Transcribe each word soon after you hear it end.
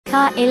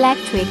Car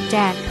electric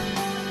jack.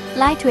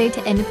 Lightweight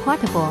and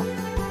portable.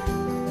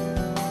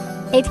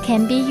 It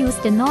can be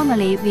used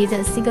normally with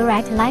a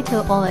cigarette lighter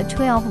or a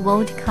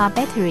 12-volt car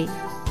battery.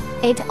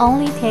 It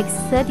only takes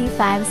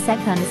 35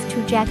 seconds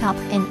to jack up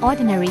an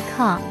ordinary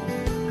car.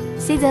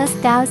 Scissor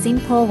style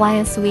simple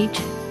wire switch.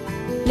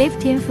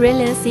 Lifting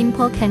freely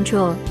simple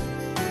control.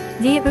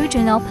 The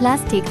original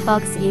plastic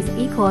box is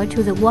equal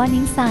to the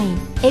warning sign.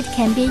 It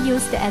can be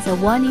used as a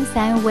warning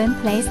sign when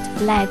placed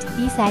flat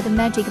beside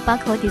magic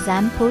buckle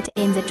design put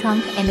in the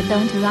trunk and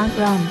don't run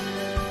wrong.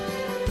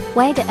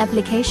 Wide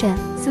application,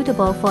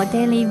 suitable for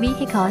daily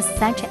vehicles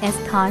such as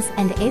cars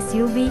and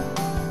SUV.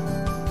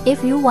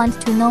 If you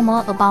want to know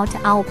more about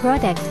our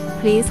product,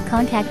 please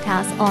contact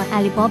us on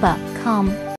Alibaba.com.